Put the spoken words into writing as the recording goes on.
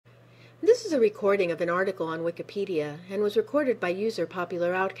This is a recording of an article on Wikipedia and was recorded by user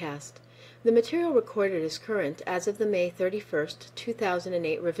Popular Outcast. The material recorded is current as of the May 31st,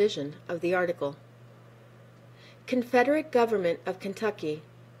 2008 revision of the article. Confederate Government of Kentucky,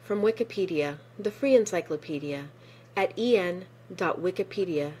 from Wikipedia, the free encyclopedia, at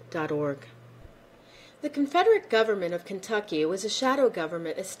en.wikipedia.org. The Confederate Government of Kentucky was a shadow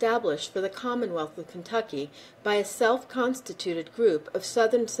government established for the Commonwealth of Kentucky by a self-constituted group of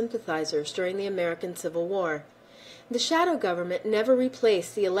Southern sympathizers during the American Civil War. The shadow government never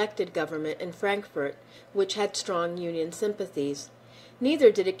replaced the elected government in Frankfort, which had strong Union sympathies.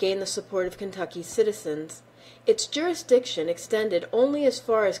 Neither did it gain the support of Kentucky's citizens. Its jurisdiction extended only as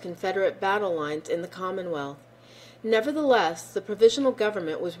far as Confederate battle lines in the Commonwealth. Nevertheless, the provisional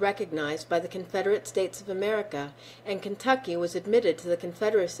government was recognized by the Confederate States of America, and Kentucky was admitted to the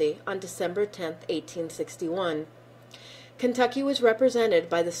Confederacy on December 10, 1861. Kentucky was represented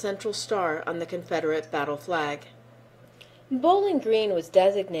by the central star on the Confederate battle flag. Bowling Green was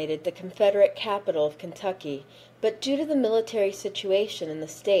designated the Confederate capital of Kentucky, but due to the military situation in the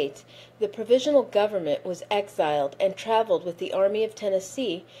state, the provisional government was exiled and traveled with the Army of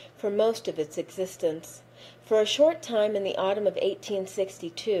Tennessee for most of its existence. For a short time in the autumn of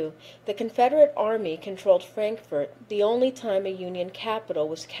 1862, the Confederate Army controlled Frankfort, the only time a Union capital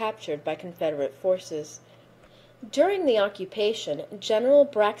was captured by Confederate forces. During the occupation, General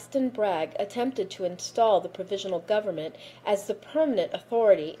Braxton Bragg attempted to install the provisional government as the permanent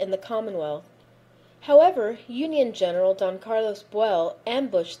authority in the Commonwealth. However, Union General Don Carlos Buell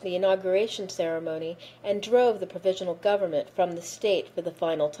ambushed the inauguration ceremony and drove the provisional government from the state for the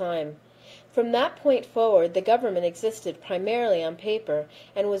final time. From that point forward, the government existed primarily on paper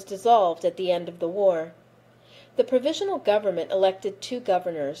and was dissolved at the end of the war. The provisional government elected two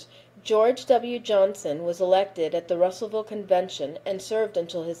governors. George W. Johnson was elected at the Russellville Convention and served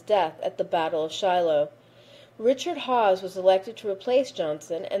until his death at the Battle of Shiloh. Richard Hawes was elected to replace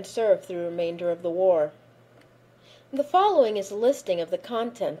Johnson and served through the remainder of the war. The following is a listing of the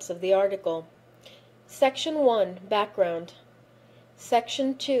contents of the article. Section 1, Background.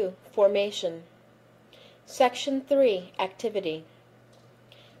 Section 2, Formation. Section 3, Activity.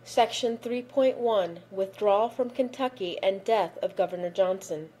 Section 3.1, Withdrawal from Kentucky and Death of Governor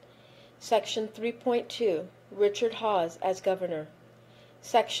Johnson. Section 3.2, Richard Hawes as Governor.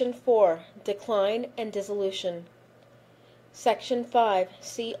 Section 4, Decline and Dissolution. Section 5,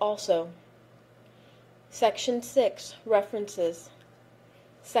 See Also. Section 6, References.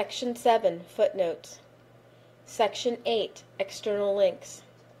 Section 7, Footnotes. Section 8, External Links.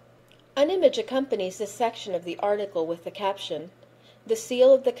 An image accompanies this section of the article with the caption, "The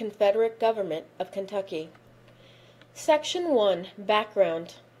Seal of the Confederate Government of Kentucky." Section 1,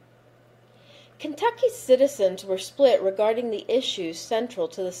 Background. Kentucky's citizens were split regarding the issues central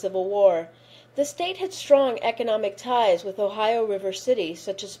to the Civil War. The state had strong economic ties with Ohio River cities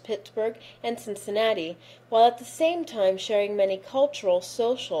such as Pittsburgh and Cincinnati, while at the same time sharing many cultural,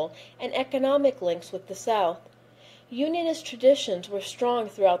 social, and economic links with the South. Unionist traditions were strong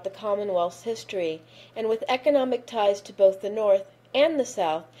throughout the Commonwealth's history, and with economic ties to both the North and the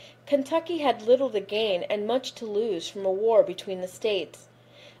South, Kentucky had little to gain and much to lose from a war between the states.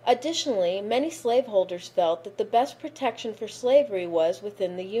 Additionally, many slaveholders felt that the best protection for slavery was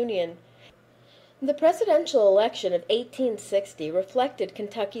within the Union. The presidential election of 1860 reflected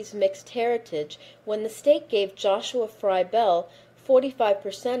Kentucky's mixed heritage when the state gave Joshua Fry Bell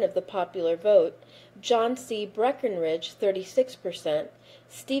 45% of the popular vote, John C. Breckinridge 36%,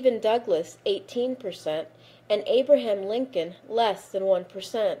 Stephen Douglas 18%, and Abraham Lincoln less than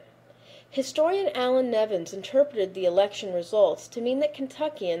 1%. Historian Allen Nevins interpreted the election results to mean that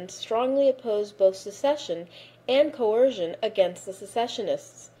Kentuckians strongly opposed both secession and coercion against the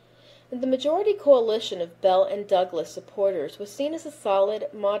secessionists. The majority coalition of Bell and Douglas supporters was seen as a solid,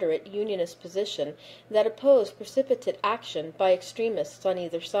 moderate Unionist position that opposed precipitate action by extremists on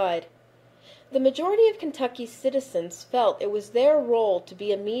either side. The majority of Kentucky's citizens felt it was their role to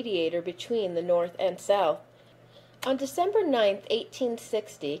be a mediator between the North and South. On December 9,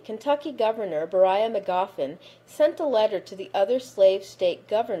 1860, Kentucky Governor Beriah Magoffin sent a letter to the other slave state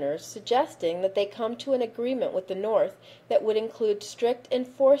governors suggesting that they come to an agreement with the North that would include strict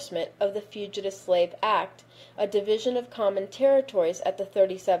enforcement of the Fugitive Slave Act, a division of common territories at the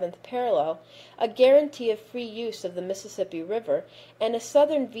 37th parallel, a guarantee of free use of the Mississippi River, and a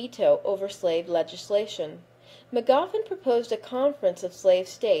Southern veto over slave legislation. Magoffin proposed a conference of slave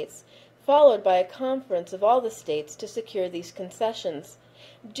states, followed by a conference of all the states to secure these concessions.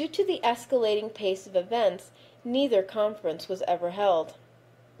 Due to the escalating pace of events, neither conference was ever held.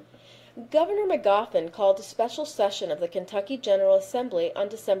 Governor Magoffin called a special session of the Kentucky General Assembly on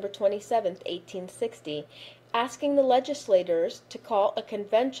December 27, 1860, asking the legislators to call a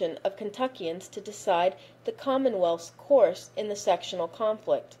convention of Kentuckians to decide the Commonwealth's course in the sectional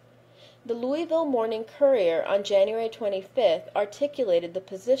conflict. The Louisville Morning Courier on January 25th articulated the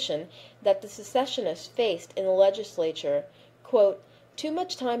position that the secessionists faced in the legislature. Quote, "Too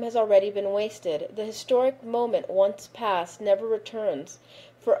much time has already been wasted. The historic moment once past never returns.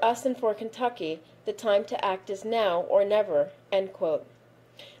 For us and for Kentucky, the time to act is now or never." End quote.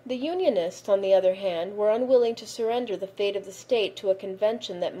 The Unionists, on the other hand, were unwilling to surrender the fate of the state to a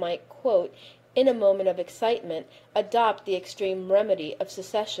convention that might, quote, "in a moment of excitement, adopt the extreme remedy of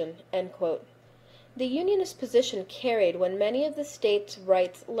secession." End quote. The Unionist position carried when many of the states'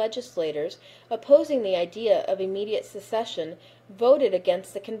 rights legislators, opposing the idea of immediate secession, voted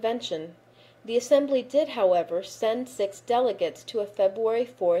against the convention. The Assembly did, however, send 6 delegates to a February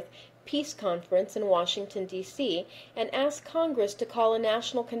 4th peace conference in Washington, D.C., and asked Congress to call a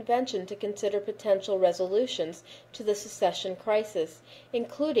national convention to consider potential resolutions to the secession crisis,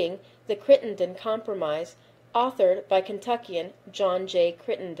 including the Crittenden Compromise, authored by Kentuckian John J.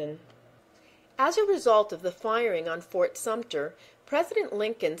 Crittenden. As a result of the firing on Fort Sumter, President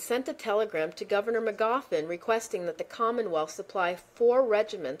Lincoln sent a telegram to Governor Magoffin requesting that the Commonwealth supply 4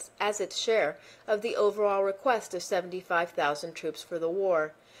 regiments as its share of the overall request of 75,000 troops for the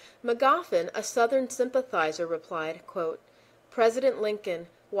war. Magoffin, a Southern sympathizer, replied, quote, "President Lincoln,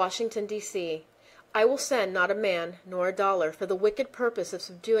 Washington, D.C., I will send not a man nor a dollar for the wicked purpose of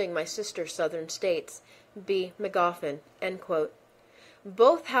subduing my sister Southern states. B. Magoffin." End quote.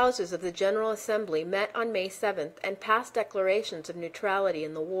 Both houses of the General Assembly met on May 7th and passed declarations of neutrality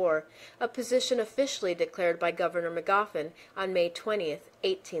in the war, a position officially declared by Governor Magoffin on May 20th,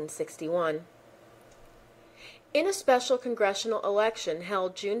 1861. In a special congressional election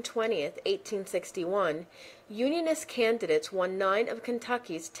held June 20th, 1861, Unionist candidates won 9 of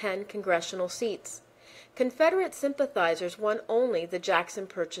Kentucky's 10 congressional seats. Confederate sympathizers won only the Jackson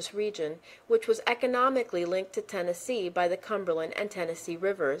Purchase region, which was economically linked to Tennessee by the Cumberland and Tennessee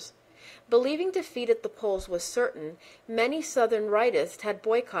rivers. Believing defeat at the polls was certain, many Southern rightists had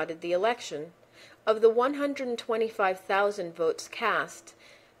boycotted the election. Of the 125,000 votes cast,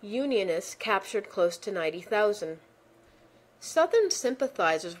 Unionists captured close to 90,000. Southern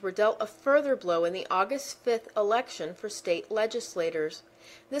sympathizers were dealt a further blow in the August 5th election for state legislators.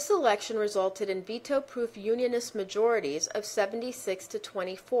 This election resulted in veto-proof Unionist majorities of 76 to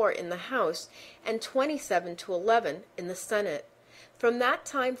 24 in the House and 27 to 11 in the Senate. From that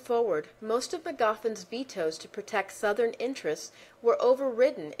time forward, most of Magoffin's vetoes to protect Southern interests were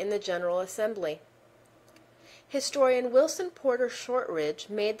overridden in the General Assembly. Historian Wilson Porter Shortridge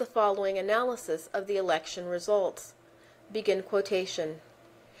made the following analysis of the election results. Begin quotation.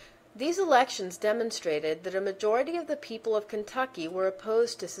 "These elections demonstrated that a majority of the people of Kentucky were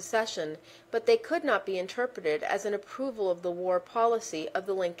opposed to secession, but they could not be interpreted as an approval of the war policy of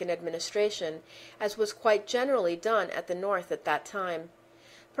the Lincoln administration, as was quite generally done at the North at that time.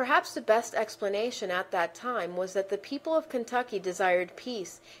 Perhaps the best explanation at that time was that the people of Kentucky desired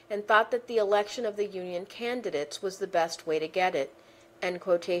peace and thought that the election of the Union candidates was the best way to get it." End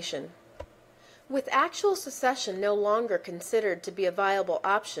quotation. With actual secession no longer considered to be a viable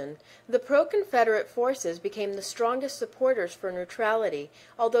option, the pro-Confederate forces became the strongest supporters for neutrality,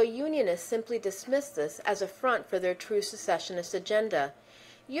 although Unionists simply dismissed this as a front for their true secessionist agenda.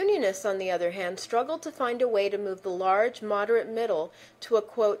 Unionists, on the other hand, struggled to find a way to move the large, moderate middle to a,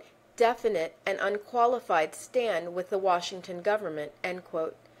 quote, "definite and unqualified stand with the Washington government." End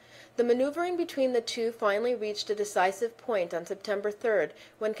quote. The maneuvering between the two finally reached a decisive point on September 3rd,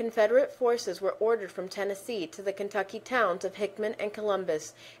 when Confederate forces were ordered from Tennessee to the Kentucky towns of Hickman and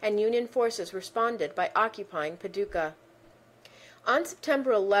Columbus, and Union forces responded by occupying Paducah. On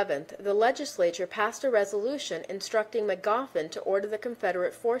September 11th, the legislature passed a resolution instructing Magoffin to order the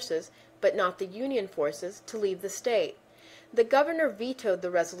Confederate forces, but not the Union forces, to leave the state. The governor vetoed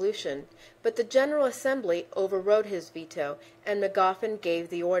the resolution, but the General Assembly overrode his veto, and Magoffin gave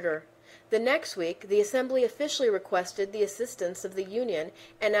the order. The next week, the Assembly officially requested the assistance of the Union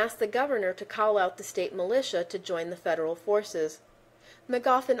and asked the governor to call out the state militia to join the federal forces.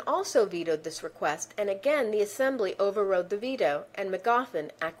 Magoffin also vetoed this request, and again the Assembly overrode the veto, and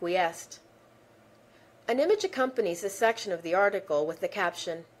Magoffin acquiesced. An image accompanies this section of the article with the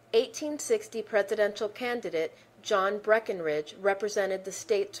caption, "1860 presidential candidate John Breckinridge represented the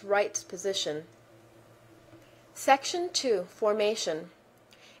states' rights position." Section 2. Formation.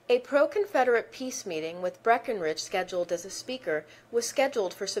 A pro-Confederate peace meeting with Breckinridge scheduled as a speaker was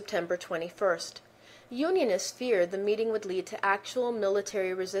scheduled for September 21st. Unionists feared the meeting would lead to actual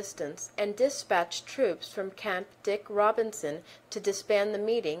military resistance and dispatched troops from Camp Dick Robinson to disband the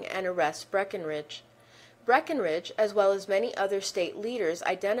meeting and arrest Breckinridge. Breckinridge, as well as many other state leaders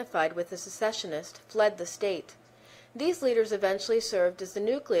identified with the secessionists, fled the state. These leaders eventually served as the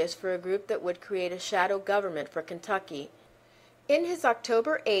nucleus for a group that would create a shadow government for Kentucky. In his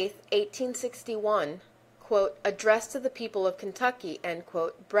October 8, 1861, quote, address to the people of Kentucky, end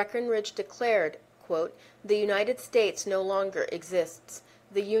quote, Breckinridge declared, quote, the United States no longer exists.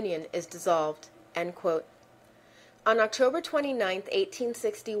 The Union is dissolved, end quote. On October 29,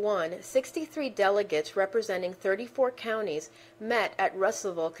 1861, 63 delegates representing 34 counties met at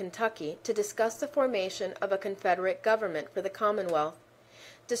Russellville, Kentucky, to discuss the formation of a Confederate government for the Commonwealth.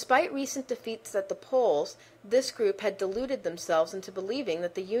 Despite recent defeats at the polls, this group had deluded themselves into believing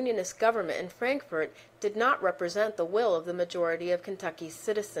that the Unionist government in Frankfort did not represent the will of the majority of Kentucky's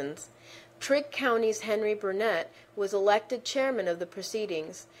citizens. Trigg County's Henry Burnett was elected chairman of the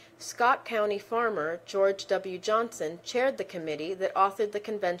proceedings. Scott County farmer George W. Johnson chaired the committee that authored the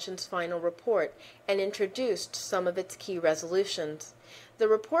convention's final report and introduced some of its key resolutions. The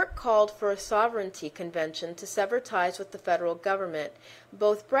report called for a sovereignty convention to sever ties with the federal government.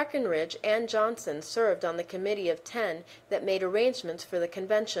 Both Breckinridge and Johnson served on the committee of 10 that made arrangements for the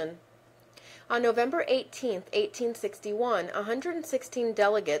convention. On November 18, 1861, 116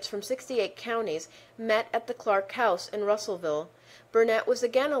 delegates from 68 counties met at the Clark House in Russellville. Burnett was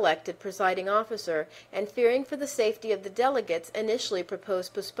again elected presiding officer, and fearing for the safety of the delegates, initially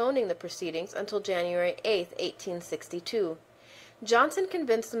proposed postponing the proceedings until January 8, 1862. Johnson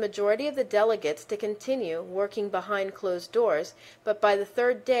convinced the majority of the delegates to continue working behind closed doors, but by the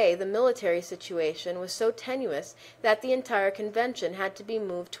third day the military situation was so tenuous that the entire convention had to be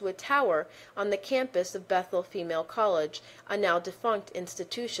moved to a tower on the campus of Bethel Female College, a now defunct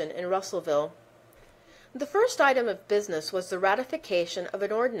institution in Russellville. The first item of business was the ratification of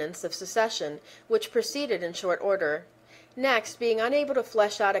an ordinance of secession, which proceeded in short order. Next, being unable to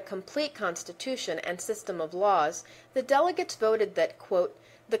flesh out a complete constitution and system of laws, the delegates voted that, quote,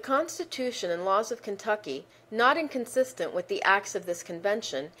 the Constitution and laws of Kentucky, not inconsistent with the acts of this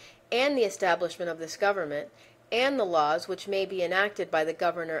convention, and the establishment of this government, and the laws which may be enacted by the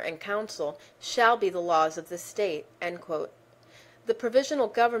governor and council, shall be the laws of this state, end quote. The provisional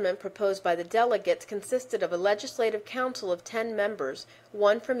government proposed by the delegates consisted of a legislative council of 10 members,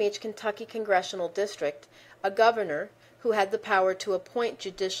 one from each Kentucky congressional district, a governor, who had the power to appoint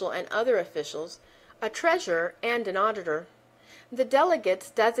judicial and other officials, a treasurer, and an auditor. The delegates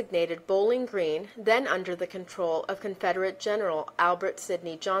designated Bowling Green, then under the control of Confederate General Albert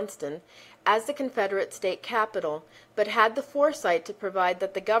Sidney Johnston, as the Confederate state capital, but had the foresight to provide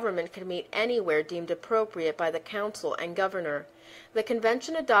that the government could meet anywhere deemed appropriate by the council and governor. The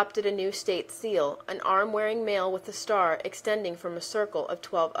convention adopted a new state seal, an arm-wearing male with a star extending from a circle of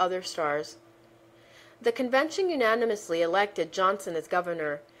 12 other stars. The convention unanimously elected Johnson as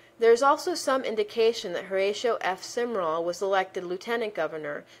governor. There is also some indication that Horatio F. Simrall was elected lieutenant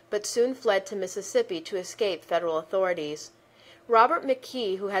governor, but soon fled to Mississippi to escape federal authorities. Robert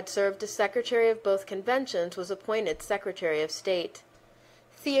McKee, who had served as secretary of both conventions, was appointed Secretary of State.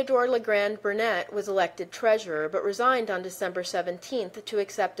 Theodore LeGrand Burnett was elected treasurer, but resigned on December 17th to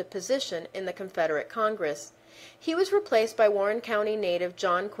accept a position in the Confederate Congress. He was replaced by Warren County native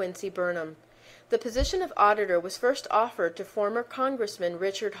John Quincy Burnham. The position of auditor was first offered to former Congressman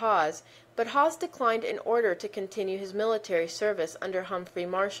Richard Hawes, but Hawes declined in order to continue his military service under Humphrey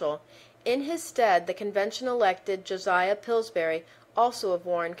Marshall. In his stead, the convention elected Josiah Pillsbury, also of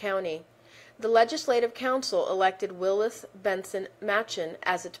Warren County. The Legislative Council elected Willis Benson Machen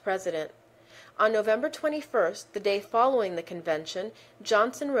as its president. On November 21st, the day following the convention,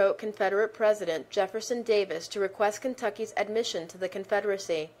 Johnson wrote Confederate President Jefferson Davis to request Kentucky's admission to the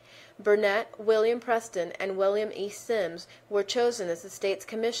Confederacy. Burnett, William Preston, and William E. Sims were chosen as the state's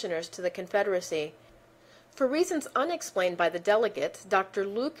commissioners to the Confederacy. For reasons unexplained by the delegates, Dr.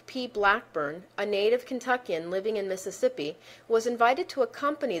 Luke P. Blackburn, a native Kentuckian living in Mississippi, was invited to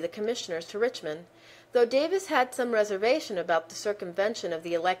accompany the commissioners to Richmond. Though Davis had some reservation about the circumvention of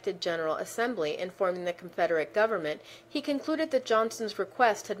the elected General Assembly in forming the Confederate government, he concluded that Johnson's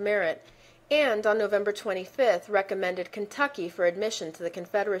request had merit, and on November 25th recommended Kentucky for admission to the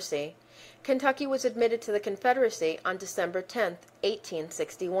Confederacy. Kentucky was admitted to the Confederacy on December 10,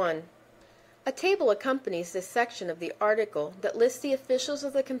 1861. A table accompanies this section of the article that lists the officials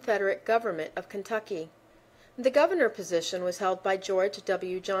of the Confederate government of Kentucky. The governor position was held by George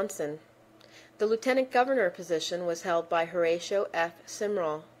W. Johnson. The lieutenant governor position was held by Horatio F.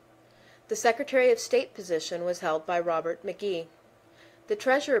 Simrall. The Secretary of State position was held by Robert McGee. The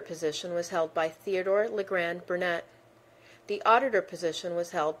treasurer position was held by Theodore Legrand Burnett. The auditor position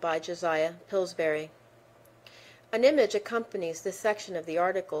was held by Josiah Pillsbury. An image accompanies this section of the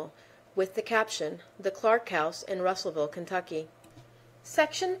article with the caption, "The Clark House in Russellville, Kentucky."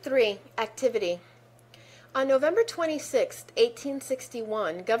 Section 3. Activity. On November 26,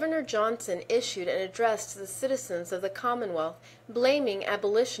 1861, Governor Johnson issued an address to the citizens of the Commonwealth blaming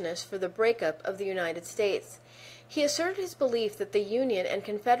abolitionists for the breakup of the United States. He asserted his belief that the Union and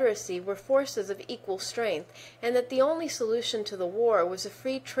Confederacy were forces of equal strength, and that the only solution to the war was a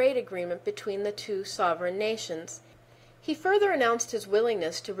free trade agreement between the two sovereign nations. He further announced his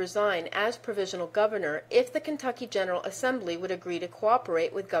willingness to resign as provisional governor if the Kentucky General Assembly would agree to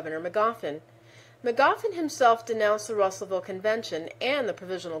cooperate with Governor Magoffin. Magoffin himself denounced the Russellville Convention and the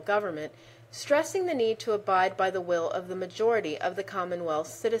provisional government, stressing the need to abide by the will of the majority of the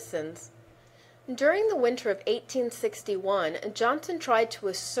Commonwealth's citizens. During the winter of 1861, Johnson tried to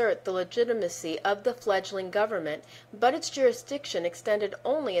assert the legitimacy of the fledgling government, but its jurisdiction extended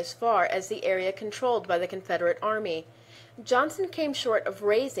only as far as the area controlled by the Confederate Army. Johnson came short of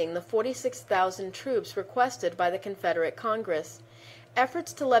raising the 46,000 troops requested by the Confederate Congress.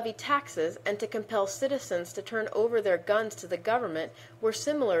 Efforts to levy taxes and to compel citizens to turn over their guns to the government were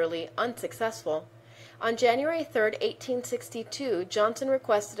similarly unsuccessful. On January 3, 1862, Johnson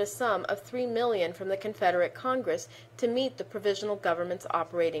requested a sum of $3 million from the Confederate Congress to meet the provisional government's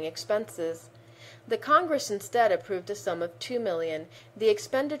operating expenses. The Congress instead approved a sum of $2 million, the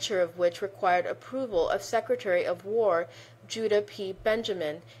expenditure of which required approval of Secretary of War Judah P.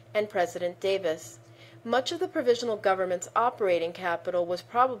 Benjamin and President Davis. Much of the provisional government's operating capital was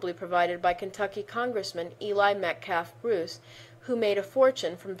probably provided by Kentucky Congressman Eli Metcalf Bruce, who made a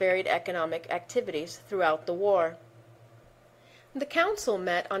fortune from varied economic activities throughout the war. The Council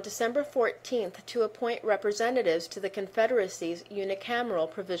met on December 14th to appoint representatives to the Confederacy's unicameral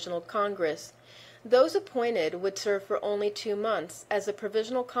Provisional Congress. Those appointed would serve for only 2 months, as the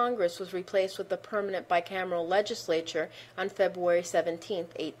Provisional Congress was replaced with the permanent bicameral legislature on February 17,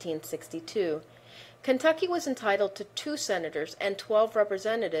 1862. Kentucky was entitled to 2 senators and 12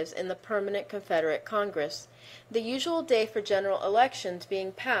 representatives in the permanent Confederate Congress. The usual day for general elections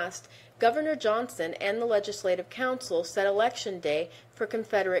being passed, Governor Johnson and the Legislative Council set election day for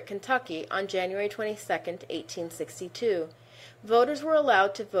Confederate Kentucky on January 22, 1862. Voters were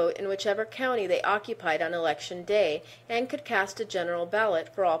allowed to vote in whichever county they occupied on election day and could cast a general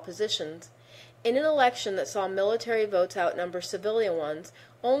ballot for all positions. In an election that saw military votes outnumber civilian ones,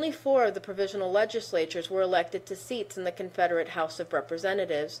 only 4 of the provisional legislatures were elected to seats in the Confederate House of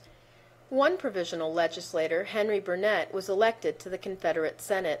Representatives. One provisional legislator, Henry Burnett, was elected to the Confederate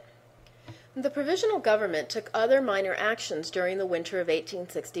Senate. The provisional government took other minor actions during the winter of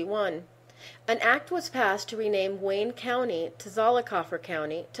 1861. An act was passed to rename Wayne County to Zollicoffer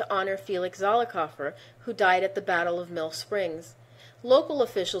County to honor Felix Zollicoffer, who died at the Battle of Mill Springs. Local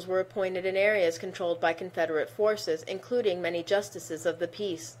officials were appointed in areas controlled by Confederate forces, including many justices of the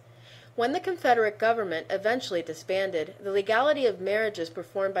peace. When the Confederate government eventually disbanded, the legality of marriages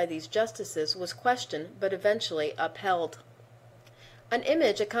performed by these justices was questioned but eventually upheld. An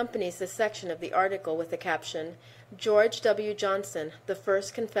image accompanies this section of the article with the caption, "George W. Johnson, the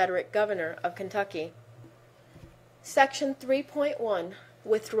first Confederate governor of Kentucky." Section 3.1.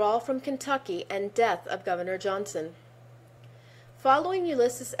 Withdrawal from Kentucky and death of Governor Johnson. Following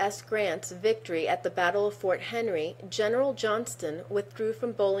Ulysses S. Grant's victory at the Battle of Fort Henry, General Johnston withdrew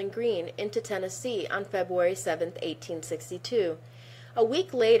from Bowling Green into Tennessee on February 7, 1862. A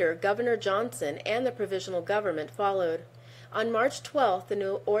week later, Governor Johnson and the provisional government followed. On March 12th, the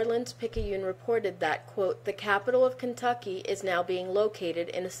New Orleans Picayune reported that, quote, "the capital of Kentucky is now being located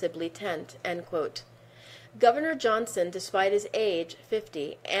in a Sibley tent," end quote. Governor Johnson, despite his age,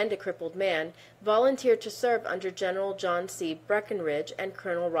 50, and a crippled man, volunteered to serve under General John C. Breckinridge and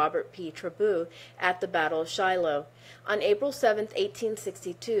Colonel Robert P. Trabue at the Battle of Shiloh. On April 7,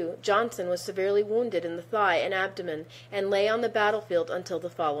 1862, Johnson was severely wounded in the thigh and abdomen and lay on the battlefield until the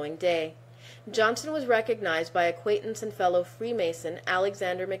following day. Johnson was recognized by acquaintance and fellow Freemason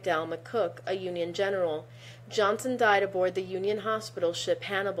Alexander McDowell McCook, a Union general. Johnson died aboard the Union hospital ship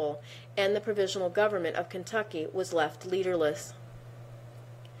Hannibal, and the provisional government of Kentucky was left leaderless.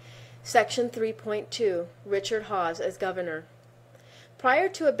 Section 3.2. Richard Hawes as governor. Prior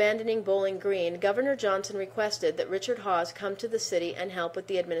to abandoning Bowling Green, Governor Johnson requested that Richard Hawes come to the city and help with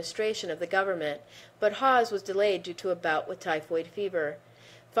the administration of the government, but Hawes was delayed due to a bout with typhoid fever.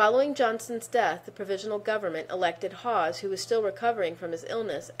 Following Johnson's death, the provisional government elected Hawes, who was still recovering from his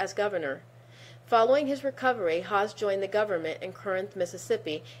illness, as governor. Following his recovery, Hawes joined the government in Corinth,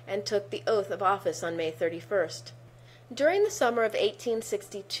 Mississippi, and took the oath of office on May 31st. During the summer of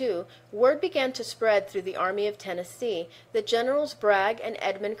 1862, word began to spread through the Army of Tennessee that Generals Bragg and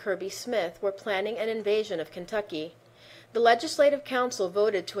Edmund Kirby Smith were planning an invasion of Kentucky. The Legislative Council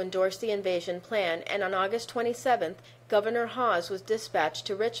voted to endorse the invasion plan, and on August 27th, Governor Hawes was dispatched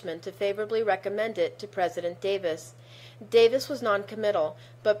to Richmond to favorably recommend it to President Davis. Davis was noncommittal,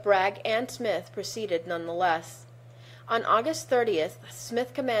 but Bragg and Smith proceeded nonetheless. On August 30th,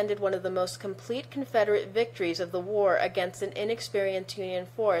 Smith commanded one of the most complete Confederate victories of the war against an inexperienced Union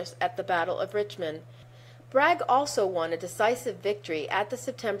force at the Battle of Richmond. Bragg also won a decisive victory at the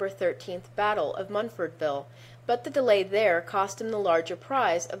September 13th Battle of Munfordville, but the delay there cost him the larger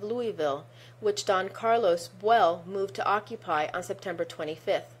prize of Louisville, which Don Carlos Buell moved to occupy on September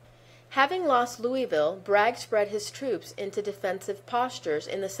 25th. Having lost Louisville, Bragg spread his troops into defensive postures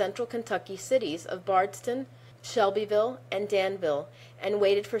in the central Kentucky cities of Bardstown, Shelbyville, and Danville, and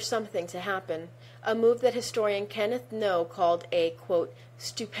waited for something to happen, a move that historian Kenneth Noe called a, quote,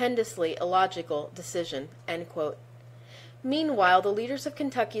 stupendously illogical decision, end quote. Meanwhile, the leaders of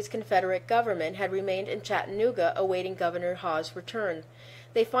Kentucky's Confederate government had remained in Chattanooga awaiting Governor Hawes' return.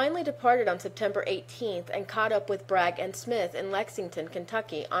 They finally departed on September 18th and caught up with Bragg and Smith in Lexington,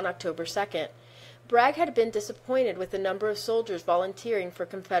 Kentucky on October 2nd. Bragg had been disappointed with the number of soldiers volunteering for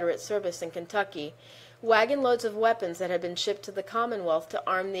Confederate service in Kentucky. Wagon loads of weapons that had been shipped to the Commonwealth to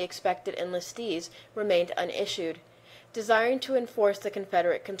arm the expected enlistees remained unissued. Desiring to enforce the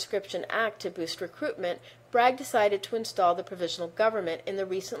Confederate Conscription Act to boost recruitment, Bragg decided to install the provisional government in the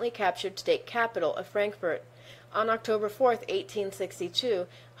recently captured state capital of Frankfort. On October 4, 1862,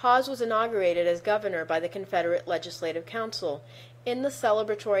 Hawes was inaugurated as governor by the Confederate Legislative Council. In the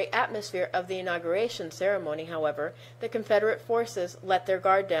celebratory atmosphere of the inauguration ceremony, however, the Confederate forces let their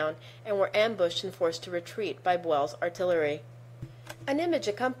guard down and were ambushed and forced to retreat by Buell's artillery. An image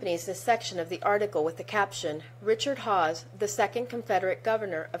accompanies this section of the article with the caption, Richard Hawes, the Second Confederate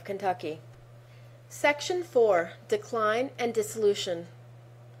Governor of Kentucky. Section 4. Decline and Dissolution.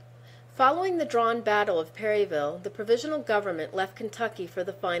 Following the drawn Battle of Perryville, the provisional government left Kentucky for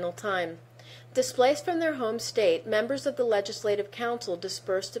the final time. Displaced from their home state, members of the Legislative Council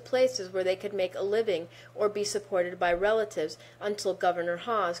dispersed to places where they could make a living or be supported by relatives until Governor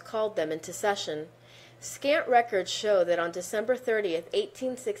Hawes called them into session. Scant records show that on December 30th,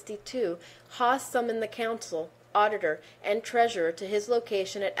 1862, Hawes summoned the council, auditor, and treasurer to his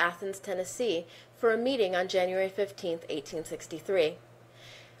location at Athens, Tennessee, for a meeting on January 15, 1863.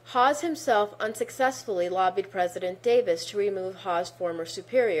 Hawes himself unsuccessfully lobbied President Davis to remove Hawes' former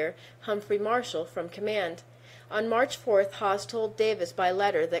superior, Humphrey Marshall, from command. On March 4th, Hawes told Davis by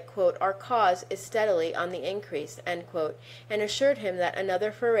letter that, quote, our cause is steadily on the increase, end quote, and assured him that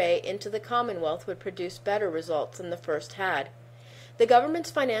another foray into the Commonwealth would produce better results than the first had. The government's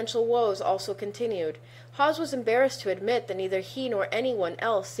financial woes also continued. Hawes was embarrassed to admit that neither he nor anyone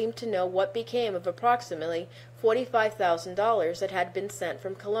else seemed to know what became of approximately $45,000 that had been sent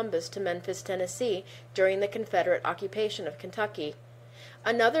from Columbus to Memphis, Tennessee during the Confederate occupation of Kentucky.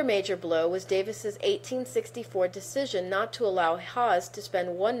 Another major blow was Davis's 1864 decision not to allow Hawes to spend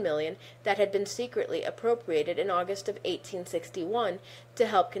 $1 million that had been secretly appropriated in August of 1861 to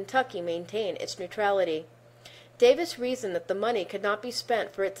help Kentucky maintain its neutrality. Davis reasoned that the money could not be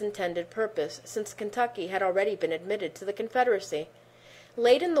spent for its intended purpose, since Kentucky had already been admitted to the Confederacy.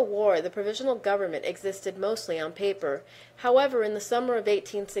 Late in the war, the provisional government existed mostly on paper. However, in the summer of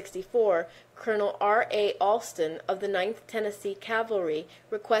 1864, Colonel R.A. Alston of the 9th Tennessee Cavalry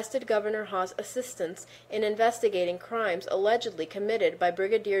requested Governor Hawes' assistance in investigating crimes allegedly committed by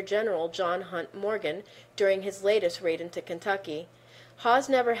Brigadier General John Hunt Morgan during his latest raid into Kentucky. Hawes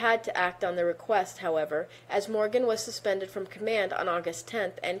never had to act on the request, however, as Morgan was suspended from command on August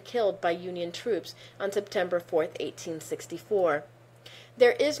 10th and killed by Union troops on September 4, 1864.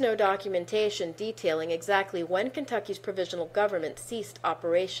 There is no documentation detailing exactly when Kentucky's provisional government ceased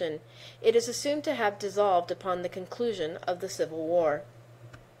operation. It is assumed to have dissolved upon the conclusion of the Civil War.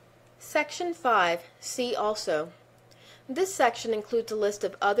 Section 5. See also. This section includes a list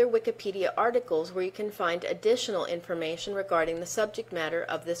of other Wikipedia articles where you can find additional information regarding the subject matter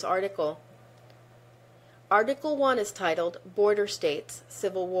of this article. Article 1 is titled Border States,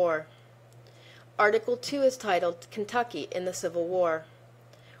 Civil War. Article 2 is titled Kentucky in the Civil War.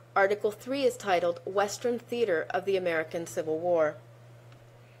 Article 3 is titled Western Theater of the American Civil War.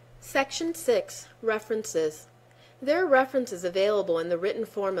 Section 6. References. There are references available in the written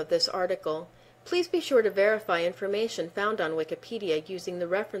form of this article. Please be sure to verify information found on Wikipedia using the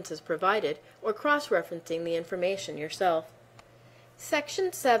references provided or cross-referencing the information yourself.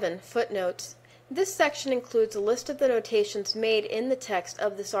 Section 7. Footnotes. This section includes a list of the notations made in the text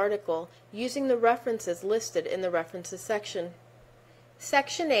of this article using the references listed in the References section.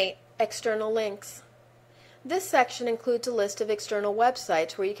 Section 8, External Links. This section includes a list of external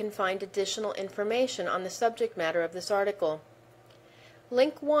websites where you can find additional information on the subject matter of this article.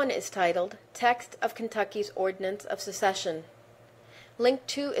 Link 1 is titled, Text of Kentucky's Ordinance of Secession. Link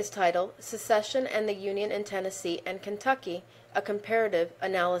 2 is titled, Secession and the Union in Tennessee and Kentucky, a Comparative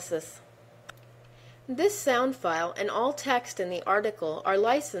Analysis. This sound file and all text in the article are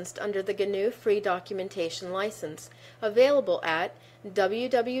licensed under the GNU Free Documentation License, available at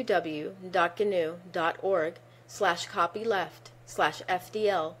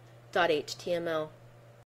www.gnu.org/copyleft/fdl.html.